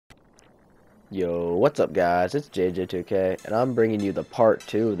Yo, what's up guys? It's JJ2K and I'm bringing you the part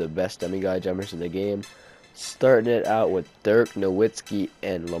 2 of the best Demigod jumpers in the game. Starting it out with Dirk Nowitzki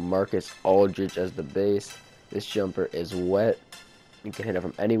and LaMarcus Aldridge as the base. This jumper is wet. You can hit it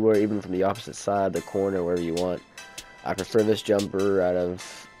from anywhere, even from the opposite side, the corner, wherever you want. I prefer this jumper out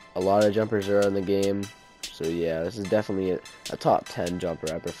of a lot of jumpers that are in the game. So yeah, this is definitely a top 10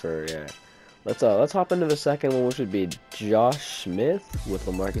 jumper I prefer, yeah. Let's hop into the second one, which would be Josh Smith with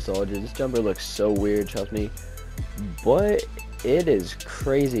LaMarcus Aldridge. This jumper looks so weird, trust me, but it is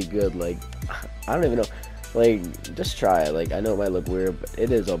crazy good. Like, I don't even know. Like, just try it. Like, I know it might look weird, but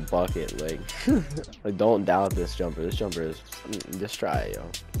it is a bucket. Like, like don't doubt this jumper. This jumper is, just try it, yo.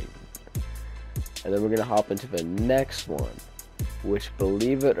 And then we're gonna hop into the next one, which,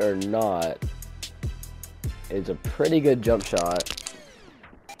 believe it or not, is a pretty good jump shot.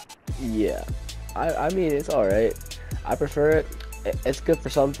 Yeah, I mean, it's alright. I prefer it. It's good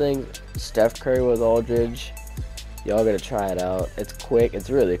for some things. Steph Curry with Aldridge. Y'all gotta try it out. It's quick. It's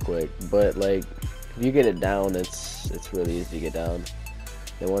really quick. But, like, if you get it down, it's really easy to get down.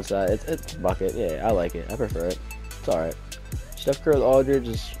 And once that, it's bucket. Yeah, I like it. I prefer it. It's alright. Steph Curry with Aldridge,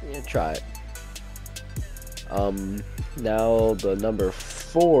 just try it. Now the number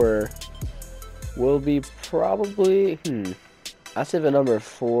 4 will be probably, I'd say the number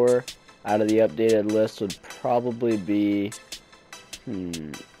 4 out of the updated list would probably be,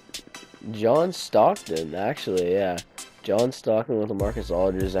 John Stockton, actually, yeah. John Stockton with LaMarcus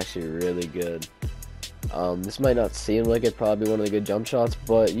Aldridge is actually really good. This might not seem like it's probably one of the good jump shots,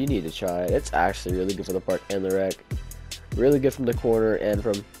 but you need to try it. It's actually really good for the park and the rec. Really good from the corner and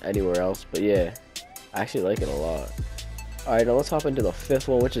from anywhere else, but yeah, I actually like it a lot. Alright, now let's hop into the 5th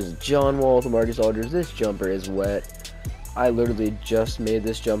one, which is John Wall with LaMarcus Aldridge. This jumper is wet. I literally just made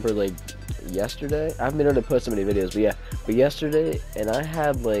this jumper like yesterday. I haven't been able to put so many videos, but yesterday, and I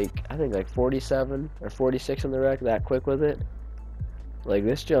had like, I think like 47 or 46 in the rec that quick with it. Like,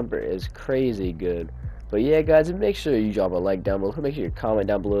 this jumper is crazy good. But yeah, guys, and make sure you drop a like down below. Make sure you comment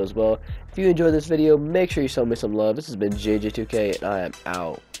down below as well. If you enjoyed this video, make sure you show me some love. This has been JJ2K, and I am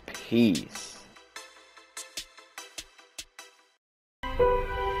out. Peace.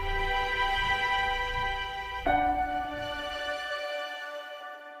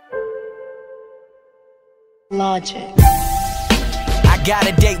 Logic. I got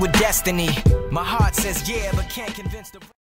a date with destiny. My heart says yeah, but can't convince the